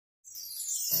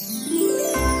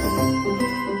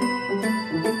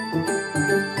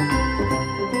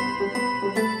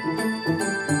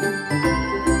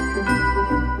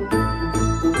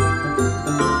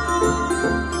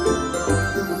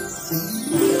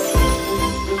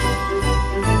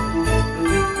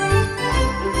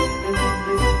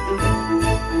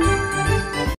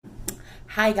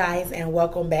Hi guys, and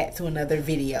welcome back to another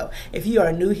video. If you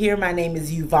are new here, my name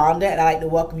is Yvonne, and I'd like to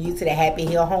welcome you to the Happy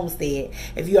Hill Homestead.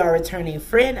 If you are a returning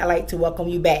friend, I'd like to welcome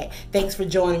you back. Thanks for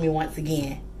joining me once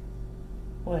again.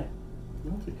 What?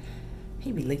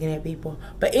 He be looking at people.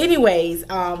 But anyways,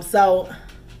 so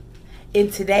in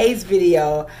today's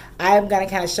video, I'm going to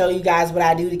kind of show you guys what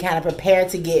I do to kind of prepare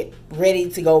to get ready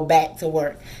to go back to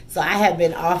work. So I have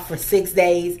been off for 6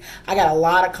 days. I got a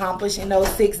lot accomplished in those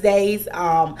 6 days,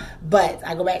 but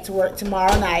I go back to work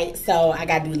tomorrow night. So I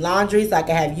got to do laundry so I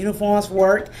can have uniforms for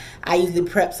work. I usually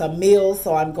prep some meals,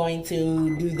 so I'm going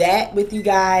to do that with you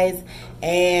guys.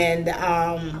 And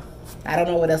I don't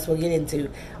know what else we'll get into,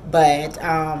 but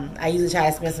I usually try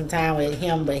to spend some time with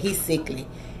him, but he's sickly.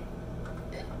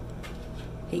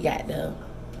 He got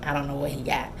I don't know what he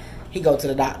got. He go to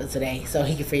the doctor today so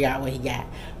he can figure out what he got.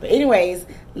 But anyways,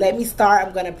 let me start.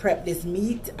 I'm going to prep this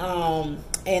meat, and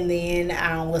then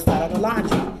we'll start on the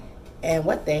laundry. And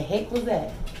what the heck was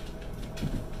that?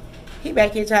 He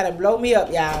back here trying to blow me up,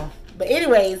 y'all. But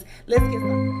anyways, let's get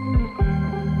started.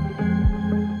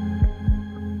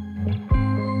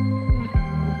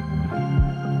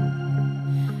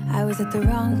 I was at the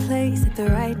wrong place at the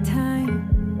right time.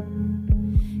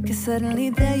 'Cause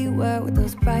suddenly there you were with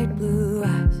those bright blue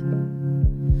eyes.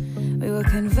 We were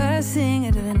conversing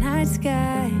under the night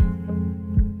sky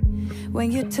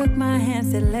when you took my hand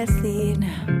and said, let's leave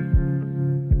now.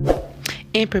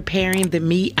 In preparing the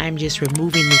meat, I'm just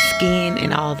removing the skin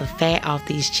and all the fat off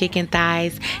these chicken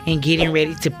thighs and getting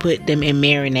ready to put them in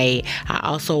marinade. I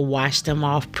also wash them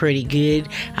off pretty good.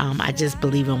 I just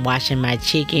believe in washing my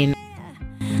chicken.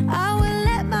 I will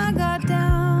let my guard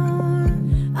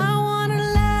down. I wanna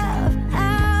laugh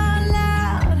out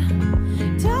loud.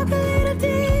 Talk a little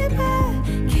deeper,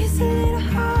 kiss a little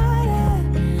harder.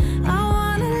 I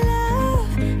wanna laugh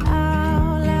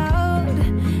out loud.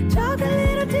 Talk a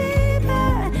little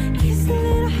deeper, kiss a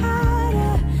little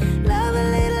harder. Love a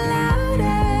little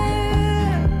louder.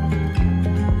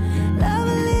 Love a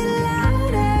little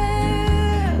louder.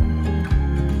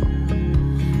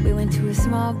 We went to a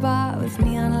small bar with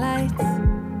neon lights.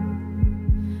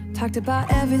 Talked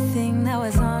about everything that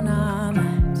was on our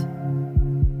minds.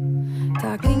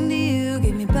 Talking to you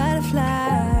gave me butterflies.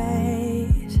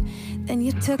 Then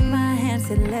you took my hand,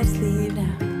 said let's leave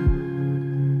now.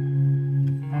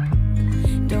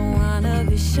 Don't wanna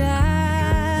be shy.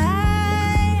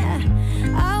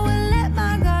 I will let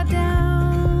my guard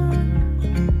down.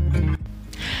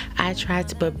 I try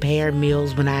to prepare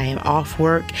meals when I am off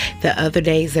work. The other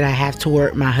days that I have to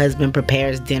work, my husband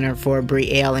prepares dinner for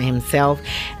Brielle and himself,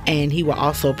 and he will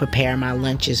also prepare my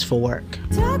lunches for work.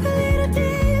 Talk a little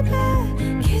deeper,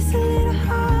 kiss a little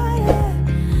harder.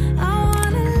 I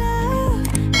wanna laugh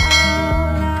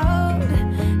out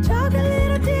loud. Talk a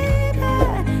little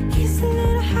deeper, kiss a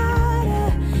little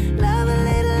harder. Love a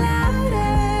little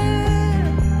louder.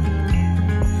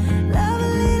 Love a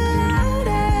little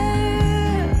louder.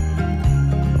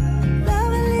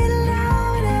 Love a little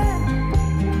louder.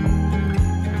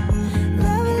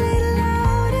 Love a little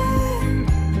louder.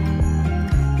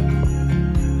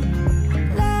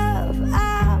 Love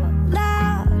out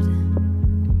loud.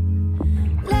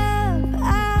 Love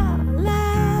out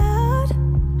loud.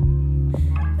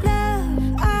 Love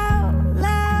out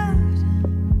loud.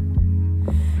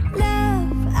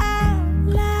 Love out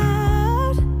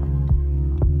loud.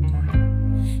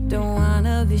 Don't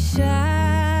wanna be shy.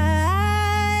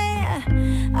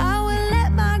 I will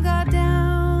let my guard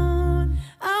down.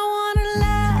 I wanna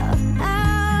laugh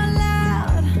out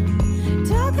loud.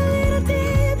 Talk a little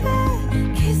deeper,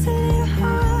 kiss a little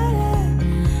harder.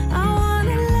 I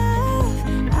wanna laugh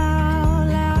out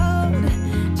loud.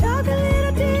 Talk a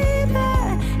little deeper,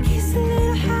 kiss a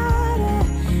little harder.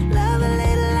 Love a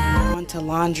little louder. On to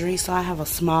laundry, so I have a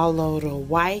small load of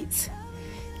whites.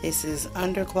 This is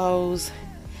underclothes,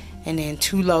 and then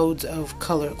 2 loads of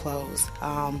colored clothes.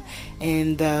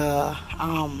 And the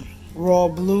royal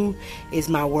blue is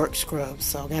my work scrubs,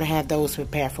 so gotta have those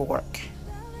prepared for work.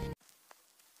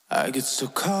 I get so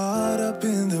caught up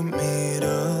in the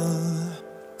middle,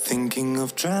 thinking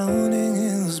of drowning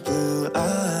in those blue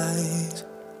eyes.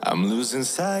 I'm losing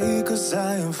sight 'cause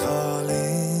I am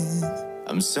falling.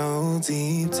 I'm so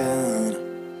deep down,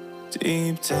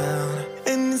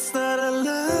 and it's not a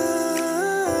lie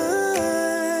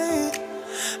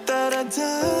that I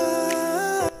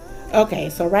die Okay,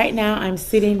 so right now I'm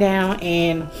sitting down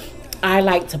and I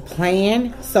like to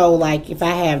plan. So like if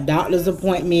I have doctor's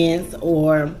appointments,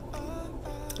 or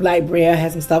like Bria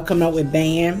has some stuff coming up with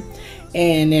band,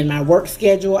 and then my work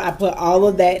schedule, I put all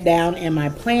of that down in my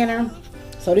planner.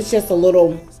 So this is just a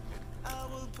little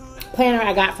planner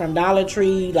I got from Dollar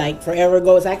Tree like forever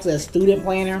ago. It's actually a student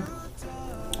planner,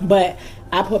 but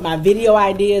I put my video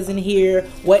ideas in here,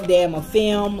 what day I'm gonna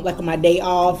film, like on my day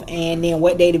off, and then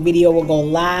what day the video will go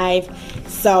live.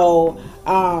 So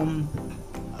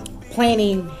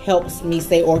planning helps me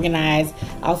stay organized.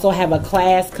 I also have a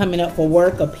class coming up for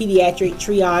work, a pediatric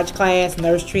triage class,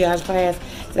 nurse triage class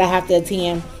that I have to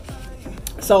attend.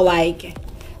 So like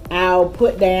I'll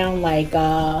put down like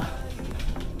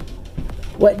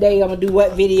what day I'm gonna do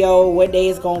what video, what day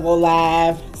it's gonna go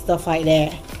live, stuff like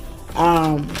that.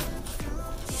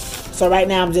 So right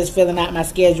now I'm just filling out my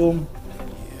schedule.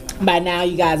 By now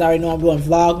you guys already know I'm doing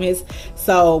Vlogmas.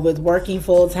 So with working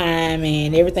full time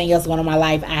and everything else going on in my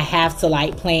life, I have to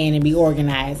like plan and be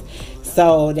organized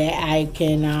so that I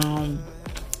can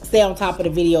stay on top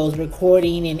of the videos,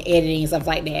 recording and editing and stuff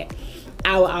like that.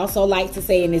 I would also like to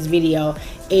say in this video,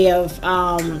 if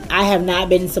I have not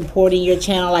been supporting your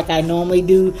channel like I normally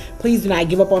do, please do not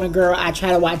give up on a girl. I try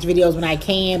to watch videos when I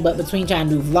can, but between trying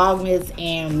to do Vlogmas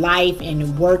and life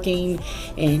and working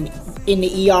and in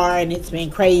the ER, and it's been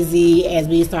crazy as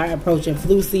we start approaching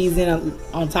flu season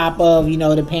on top of, you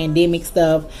know, the pandemic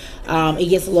stuff. It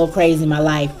gets a little crazy in my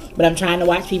life, but I'm trying to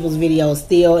watch people's videos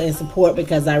still and support,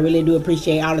 because I really do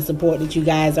appreciate all the support that you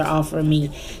guys are offering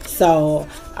me. So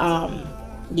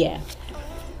yeah,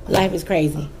 life is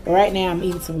crazy. But right now I'm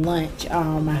eating some lunch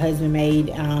my husband made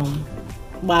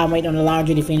while I'm waiting on the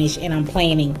laundry to finish, and I'm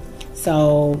planning.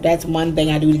 So that's one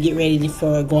thing I do to get ready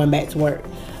for going back to work.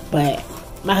 But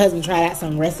my husband tried out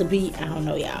some recipe. I don't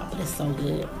know, y'all, but it's so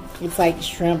good. It's like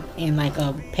shrimp and like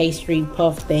a pastry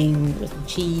puff thing with some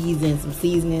cheese and some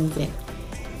seasonings, and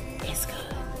it's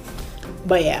good.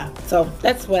 But yeah, so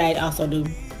that's what I also do.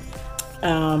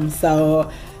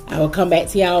 So I will come back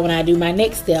to y'all when I do my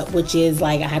next step, which is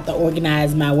like I have to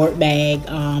organize my work bag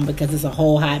because it's a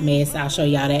whole hot mess. I'll show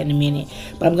y'all that in a minute.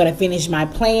 But I'm going to finish my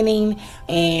planning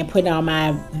and put all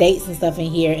my dates and stuff in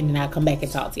here, and then I'll come back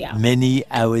and talk to y'all. Many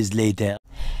hours later.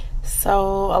 So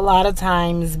a lot of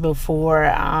times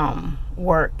before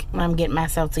work, when I'm getting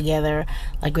myself together,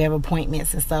 like we have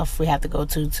appointments and stuff we have to go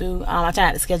to too. I try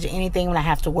not to schedule anything when I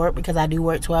have to work, because I do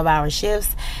work 12-hour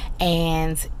shifts,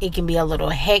 and it can be a little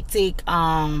hectic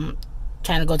trying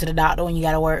to go to the doctor when you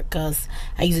gotta work, because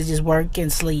I usually just work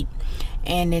and sleep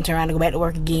and then turn around to go back to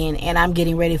work again, and I'm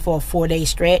getting ready for a 4-day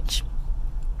stretch.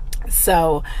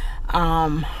 So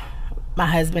my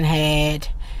husband had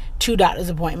 2 doctor's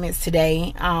appointments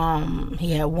today.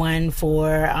 He had one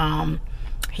for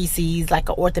he sees like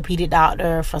an orthopedic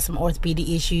doctor for some orthopedic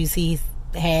issues he's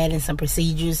had and some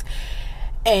procedures,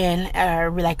 and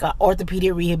like an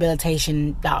orthopedic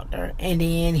rehabilitation doctor. And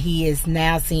then he is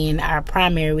now seeing our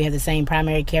primary. We have the same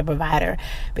primary care provider,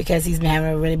 because he's been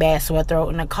having a really bad sore throat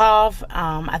and a cough.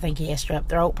 I think he has strep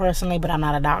throat personally, but I'm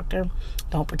not a doctor.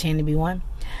 Don't pretend to be one.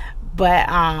 But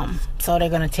so they're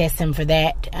gonna test him for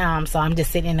that. So I'm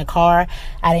just sitting in the car.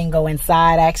 I didn't go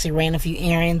inside. I actually ran a few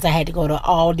errands. I had to go to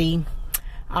Aldi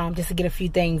just to get a few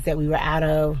things that we were out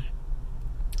of.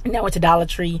 And I went to Dollar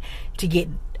Tree to get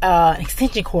an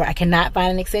extension cord. I cannot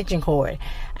find an extension cord.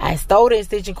 I stole the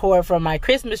extension cord from my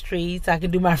Christmas tree so I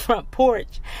can do my front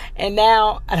porch, and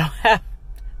now I don't have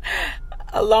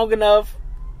long enough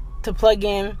to plug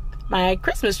in my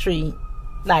Christmas tree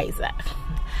lights.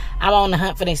 I'm on the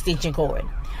hunt for the extension cord.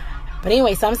 But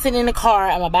anyway, so I'm sitting in the car.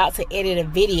 I'm about to edit a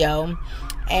video,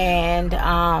 and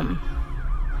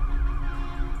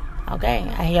okay,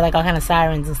 I hear like all kind of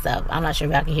sirens and stuff. I'm not sure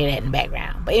if y'all can hear that in the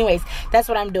background. But anyways, that's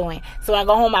what I'm doing. So when I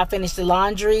go home, I finish the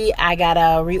laundry. I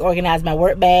gotta reorganize my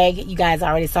work bag. You guys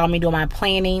already saw me doing my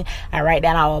planning. I write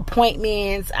down all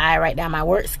appointments. I write down my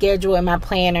work schedule in my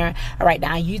planner. I write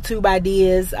down YouTube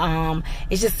ideas.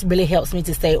 It just really helps me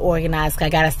to stay organized, 'cause I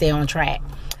gotta stay on track.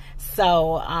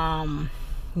 So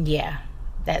yeah,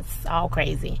 that's all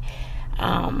crazy.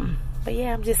 But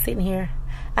yeah, I'm just sitting here.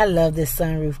 I love this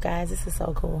sunroof, guys. This is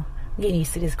so cool. I'm getting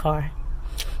used to this car.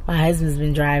 My husband's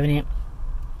been driving it,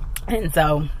 and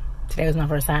so today was my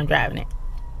first time driving it.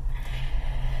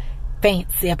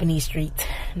 Fancy up in these streets.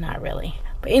 Not really.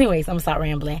 But anyways, I'm gonna stop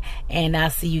rambling, and I'll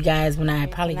see you guys when I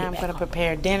probably get back. I'm gonna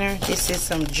prepare dinner. This is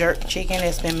some jerk chicken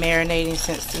that's been marinating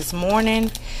since this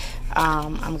morning.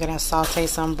 I'm gonna saute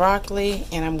some broccoli,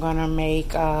 and I'm gonna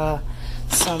make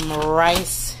some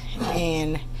rice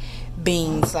and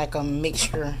beans, like a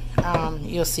mixture.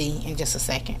 You'll see in just a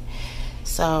second.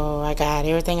 So I got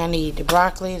everything I need. The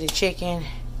broccoli, the chicken,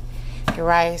 the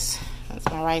rice. That's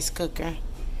my rice cooker.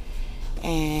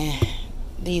 And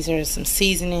these are some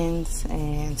seasonings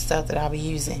and stuff that I'll be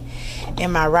using.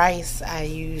 In my rice, I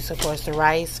use, of course, the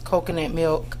rice, coconut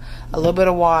milk, a little bit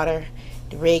of water,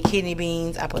 the red kidney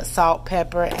beans. I put salt,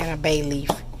 pepper, and a bay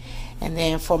leaf. And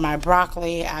then for my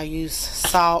broccoli, I use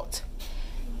salt,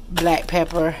 black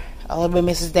pepper, a little bit of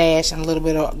Mrs. Dash, and a little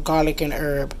bit of garlic and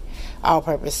herb,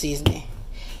 all-purpose seasoning.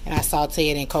 And I saute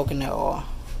it in coconut oil.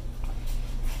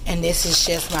 And this is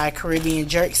just my Caribbean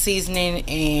jerk seasoning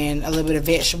and a little bit of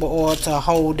vegetable oil to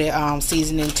hold the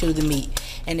seasoning to the meat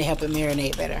and to help it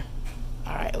marinate better.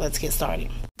 Alright, let's get started.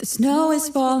 The snow is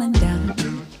falling down.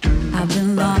 I've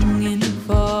been longing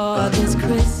for this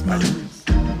Christmas,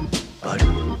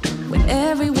 when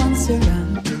everyone's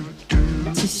around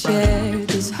to share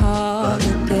this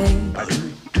holiday.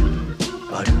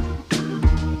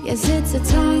 Yes, it's a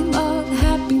time of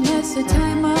happiness, a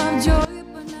time of joy.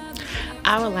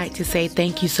 I would like to say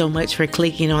thank you so much for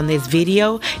clicking on this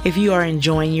video. If you are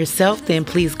enjoying yourself, then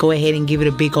please go ahead and give it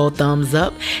a big old thumbs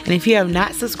up. And if you have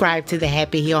not subscribed to the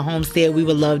Happy Hill Homestead, we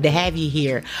would love to have you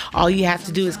here. All you have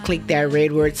to do is click that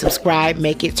red word subscribe,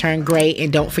 make it turn gray,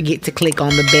 and don't forget to click on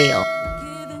the bell.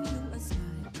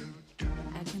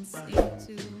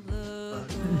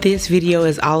 This video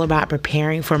is all about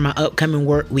preparing for my upcoming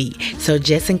work week. So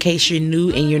just in case you're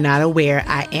new and you're not aware,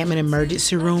 I am an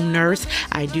emergency room nurse.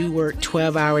 I do work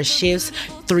 12-hour shifts,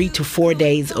 3 to 4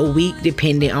 days a week,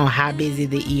 depending on how busy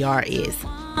the ER is.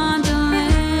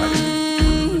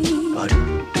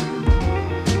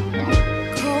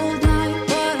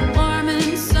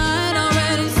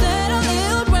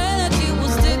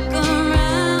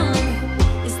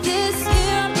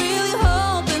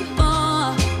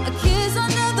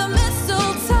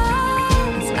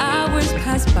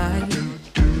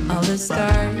 The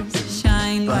stars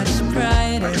shine much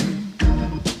brighter.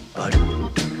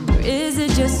 Or is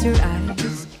it just your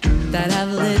eyes that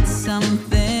have lit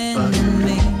something in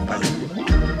me?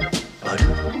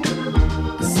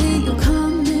 I see you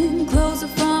coming closer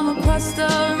from across the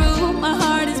room. My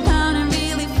heart is pounding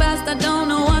really fast. I don't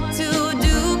know what to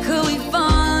do. Could we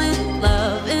fall in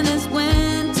love in this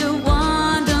winter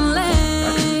wonderland?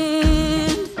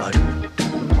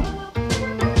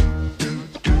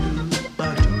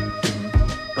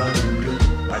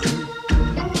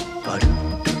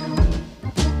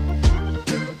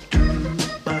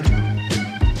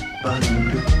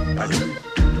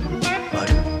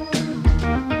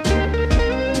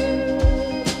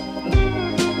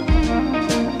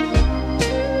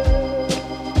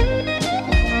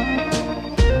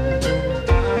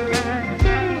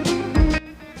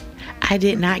 I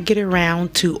did not get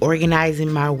around to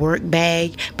organizing my work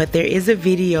bag, but there is a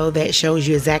video that shows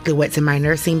you exactly what's in my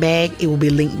nursing bag. It will be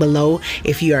linked below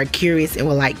if you are curious and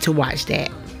would like to watch that.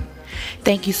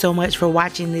 Thank you so much for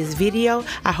watching this video.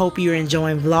 I hope you're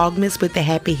enjoying Vlogmas with the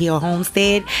Happy Hill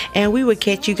Homestead, and we will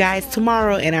catch you guys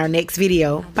tomorrow in our next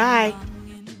video. Bye.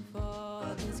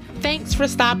 Thanks for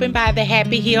stopping by the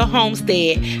Happy Hill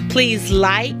Homestead. Please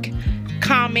like,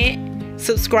 comment,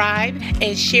 subscribe,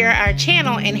 and share our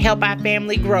channel and help our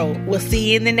family grow. We'll see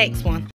you in the next one.